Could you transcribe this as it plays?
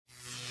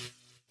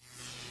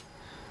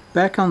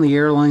Back on the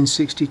Airline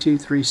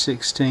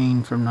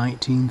 62316 from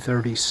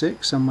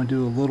 1936, I'm going to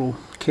do a little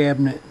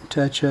cabinet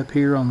touch up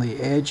here on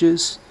the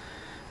edges.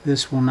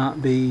 This will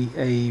not be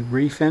a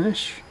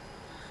refinish,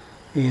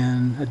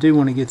 and I do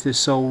want to get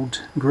this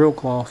old grill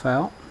cloth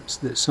out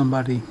that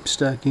somebody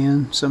stuck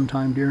in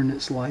sometime during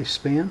its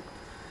lifespan.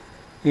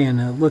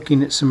 And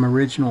looking at some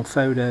original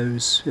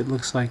photos, it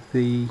looks like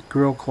the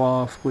grill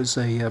cloth was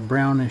a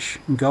brownish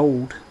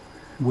gold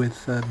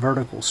with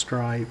vertical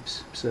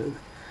stripes. So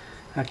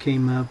I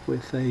came up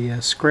with a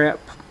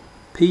scrap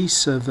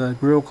piece of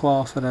grill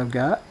cloth that I've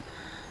got,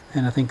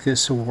 and I think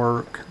this will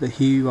work. The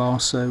hue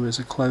also is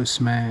a close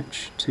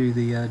match to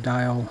the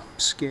dial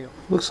scale.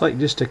 Looks like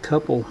just a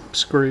couple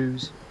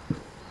screws.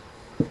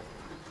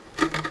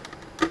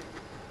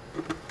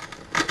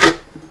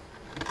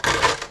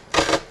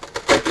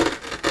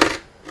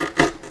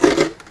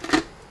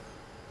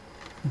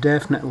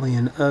 Definitely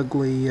an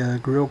ugly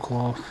grill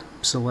cloth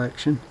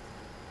selection.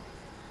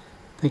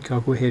 I think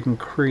I'll go ahead and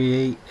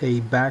create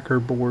a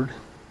backer board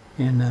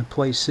and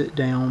place it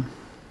down.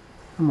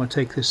 I'm going to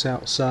take this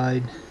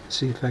outside,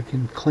 see if I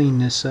can clean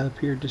this up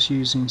here, just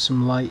using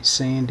some light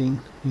sanding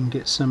and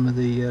get some of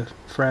the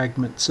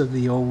fragments of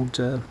the old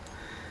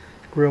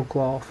grill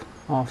cloth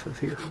off of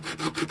here.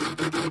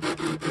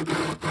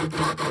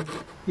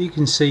 You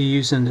can see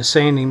using the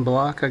sanding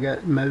block I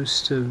got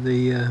most of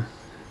the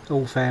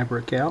old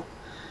fabric out.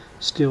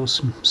 Still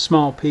some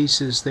small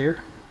pieces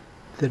there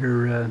that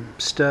are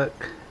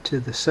stuck to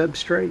the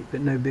substrate,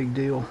 but no big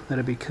deal.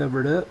 That'll be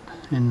covered up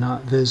and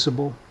not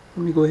visible.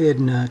 Let me go ahead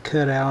and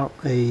cut out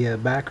a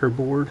backer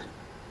board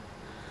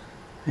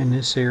in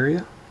this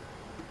area,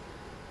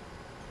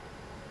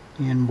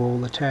 and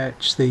we'll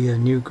attach the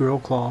new grill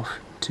cloth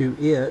to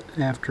it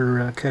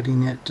after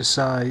cutting it to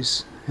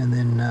size, and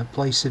then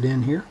place it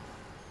in here.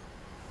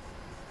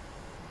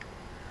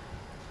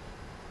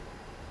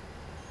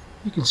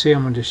 You can see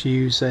I'm going to just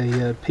use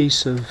a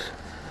piece of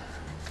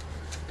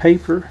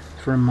paper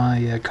from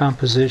my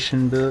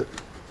composition book,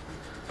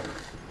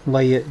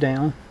 lay it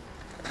down,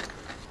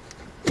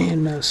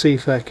 and see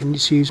if I can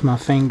just use my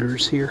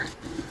fingers here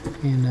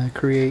and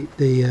create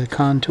the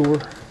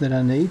contour that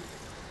I need.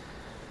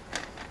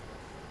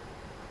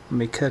 Let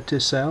me cut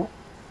this out,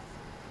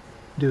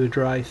 do a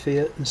dry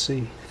fit, and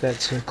see if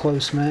that's a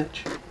close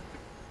match.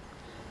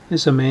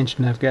 As I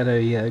mentioned, I've got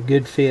a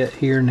good fit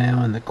here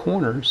now in the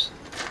corners.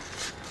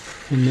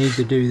 We need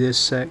to do this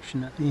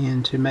section,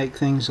 and to make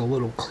things a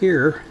little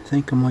clearer, I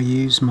think I'm going to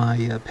use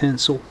my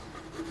pencil.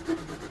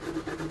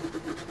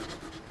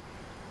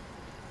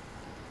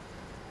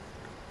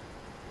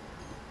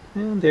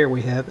 And there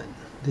we have it,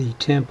 the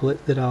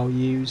template that I'll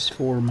use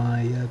for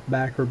my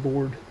backer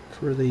board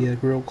for the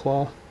grill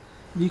cloth.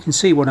 You can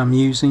see what I'm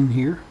using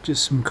here,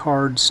 just some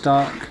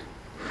cardstock.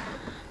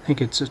 I think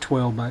it's a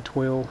 12 by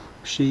 12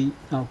 sheet.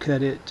 I'll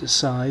cut it to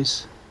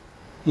size.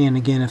 And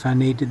again, if I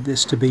needed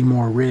this to be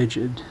more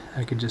rigid,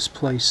 I could just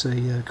place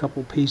a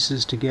couple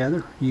pieces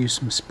together, use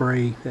some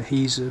spray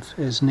adhesive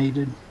as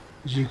needed.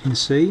 As you can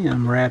see,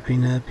 I'm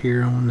wrapping up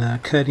here on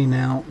cutting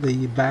out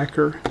the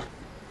backer.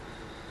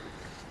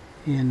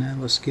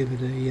 And let's give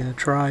it a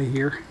try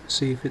here,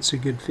 see if it's a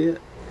good fit.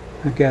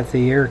 I've got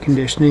the air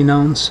conditioning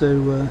on,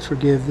 so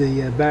forgive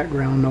the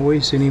background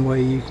noise.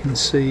 Anyway, you can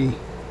see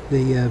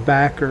the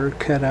backer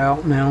cut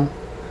out now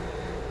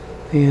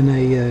in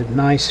a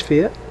nice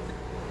fit.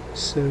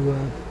 So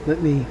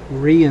let me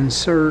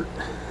reinsert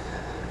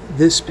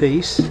this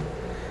piece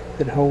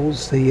that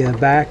holds the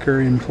backer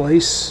in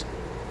place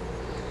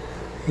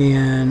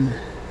and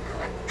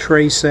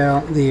trace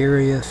out the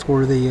area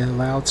for the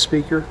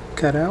loudspeaker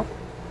cutout,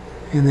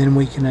 and then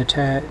we can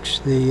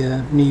attach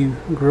the new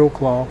grill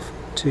cloth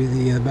to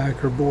the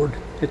backer board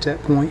at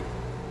that point.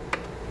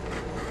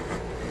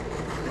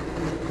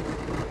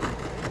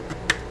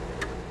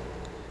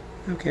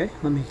 Okay,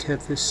 let me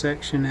cut this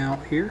section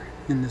out here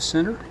in the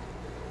center.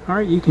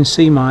 Alright, you can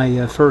see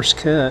my first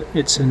cut.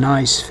 It's a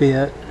nice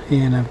fit,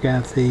 and I've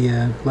got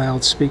the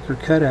loudspeaker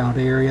cutout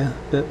area,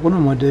 but what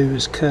I'm going to do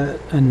is cut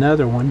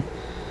another one,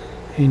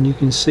 and you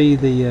can see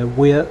the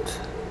width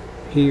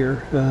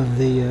here of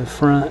the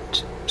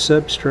front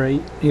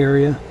substrate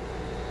area.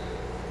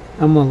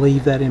 I'm going to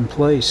leave that in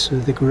place so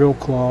the grill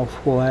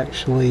cloth will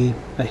actually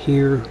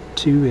adhere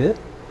to it.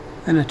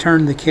 Then I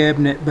turned the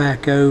cabinet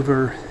back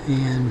over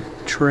and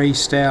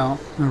traced out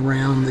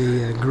around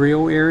the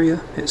grill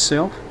area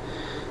itself,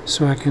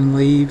 so I can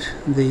leave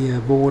the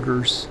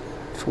borders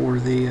for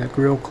the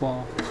grill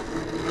cloth.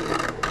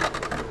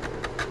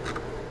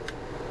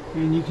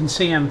 And you can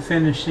see I'm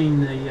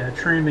finishing the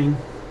trimming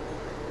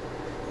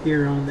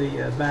here on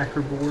the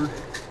backer board,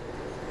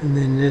 and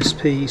then this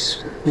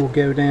piece will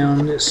go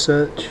down as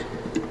such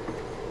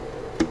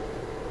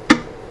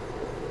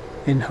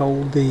and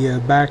hold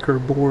the backer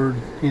board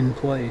in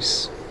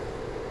place.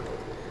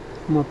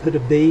 I'm going to put a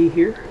B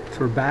here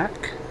for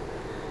back,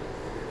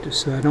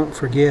 just so I don't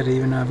forget,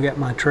 even though I've got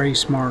my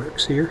trace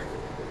marks here,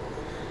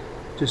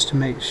 just to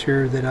make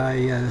sure that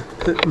I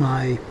put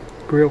my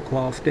grill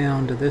cloth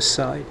down to this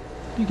side.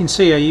 You can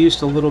see I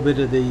used a little bit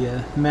of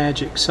the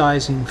magic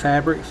sizing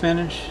fabric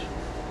finish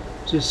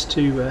just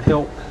to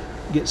help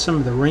get some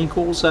of the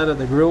wrinkles out of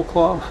the Grille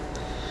Cloth.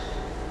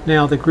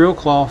 Now the Grille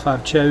Cloth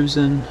I've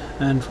chosen,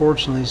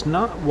 unfortunately, is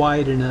not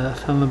wide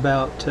enough. I'm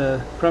about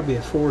probably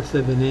 1/4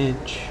 of an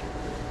inch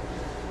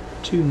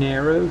too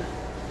narrow.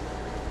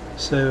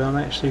 So I'm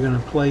actually going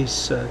to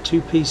place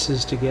 2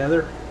 pieces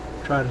together,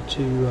 try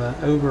to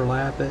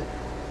overlap it,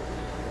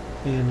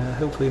 and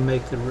hopefully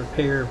make the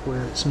repair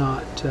where it's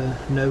not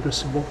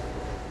noticeable.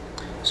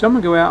 So I'm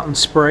going to go out and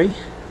spray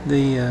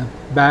the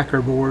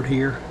backer board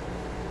here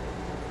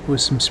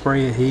with some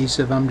spray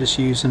adhesive. I'm just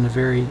using a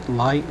very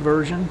light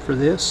version for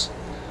this.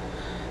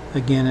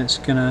 Again, it's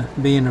going to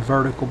be in a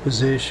vertical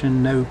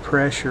position, no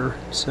pressure,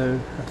 so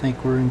I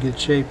think we're in good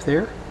shape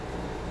there.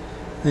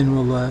 Then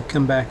we'll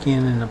come back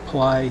in and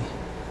apply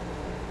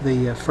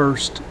the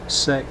first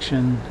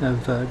section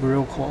of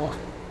Grille Cloth.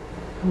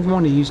 I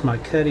want to use my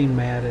cutting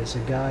mat as a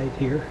guide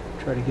here.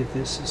 Try to get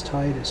this as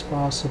tight as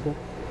possible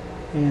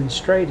and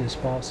straight as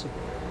possible.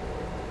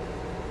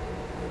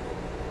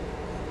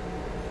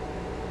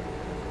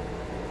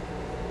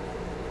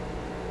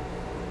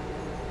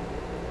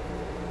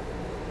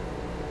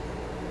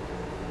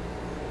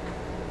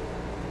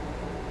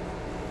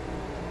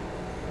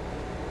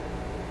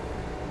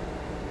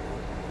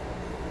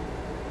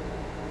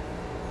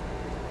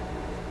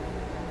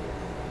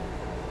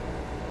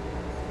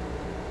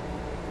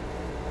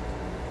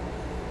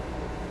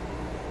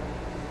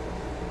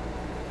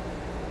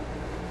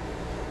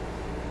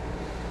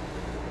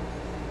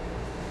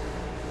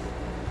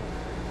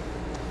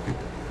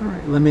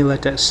 Alright, let me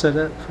let that set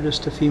up for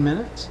just a few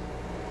minutes.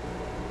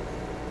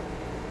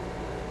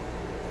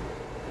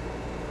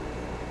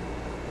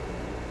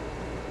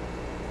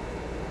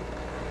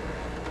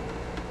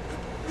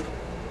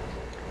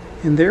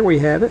 And there we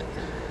have it,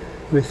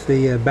 with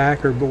the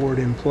backer board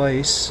in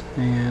place.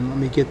 And let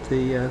me get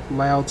the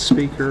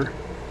loudspeaker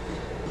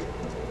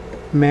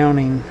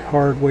mounting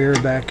hardware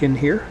back in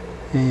here,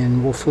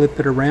 and we'll flip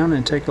it around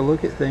and take a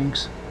look at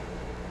things.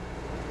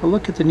 A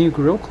look at the new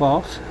Grille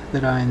Cloth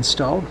that I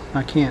installed.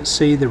 I can't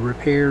see the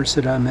repairs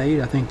that I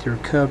made. I think they're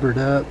covered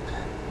up,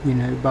 you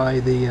know, by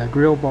the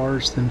grill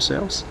bars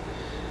themselves.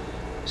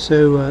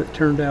 So it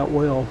turned out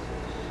well.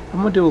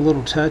 I'm going to do a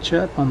little touch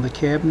up on the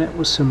cabinet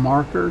with some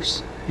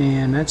markers,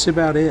 and that's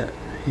about it.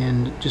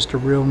 And just a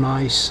real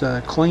nice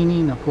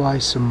cleaning, apply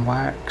some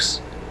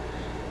wax,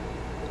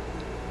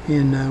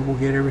 and we'll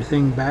get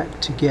everything back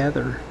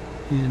together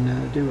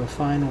and do a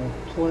final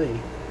play.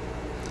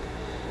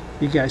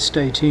 You guys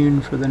stay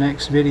tuned for the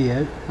next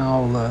video.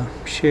 I'll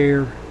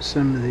share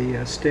some of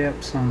the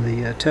steps on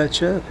the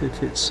touch-up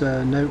if it's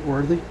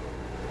noteworthy.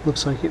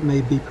 Looks like it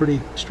may be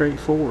pretty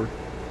straightforward.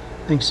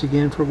 Thanks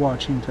again for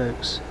watching,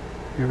 folks.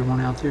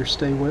 Everyone out there,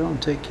 stay well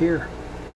and take care.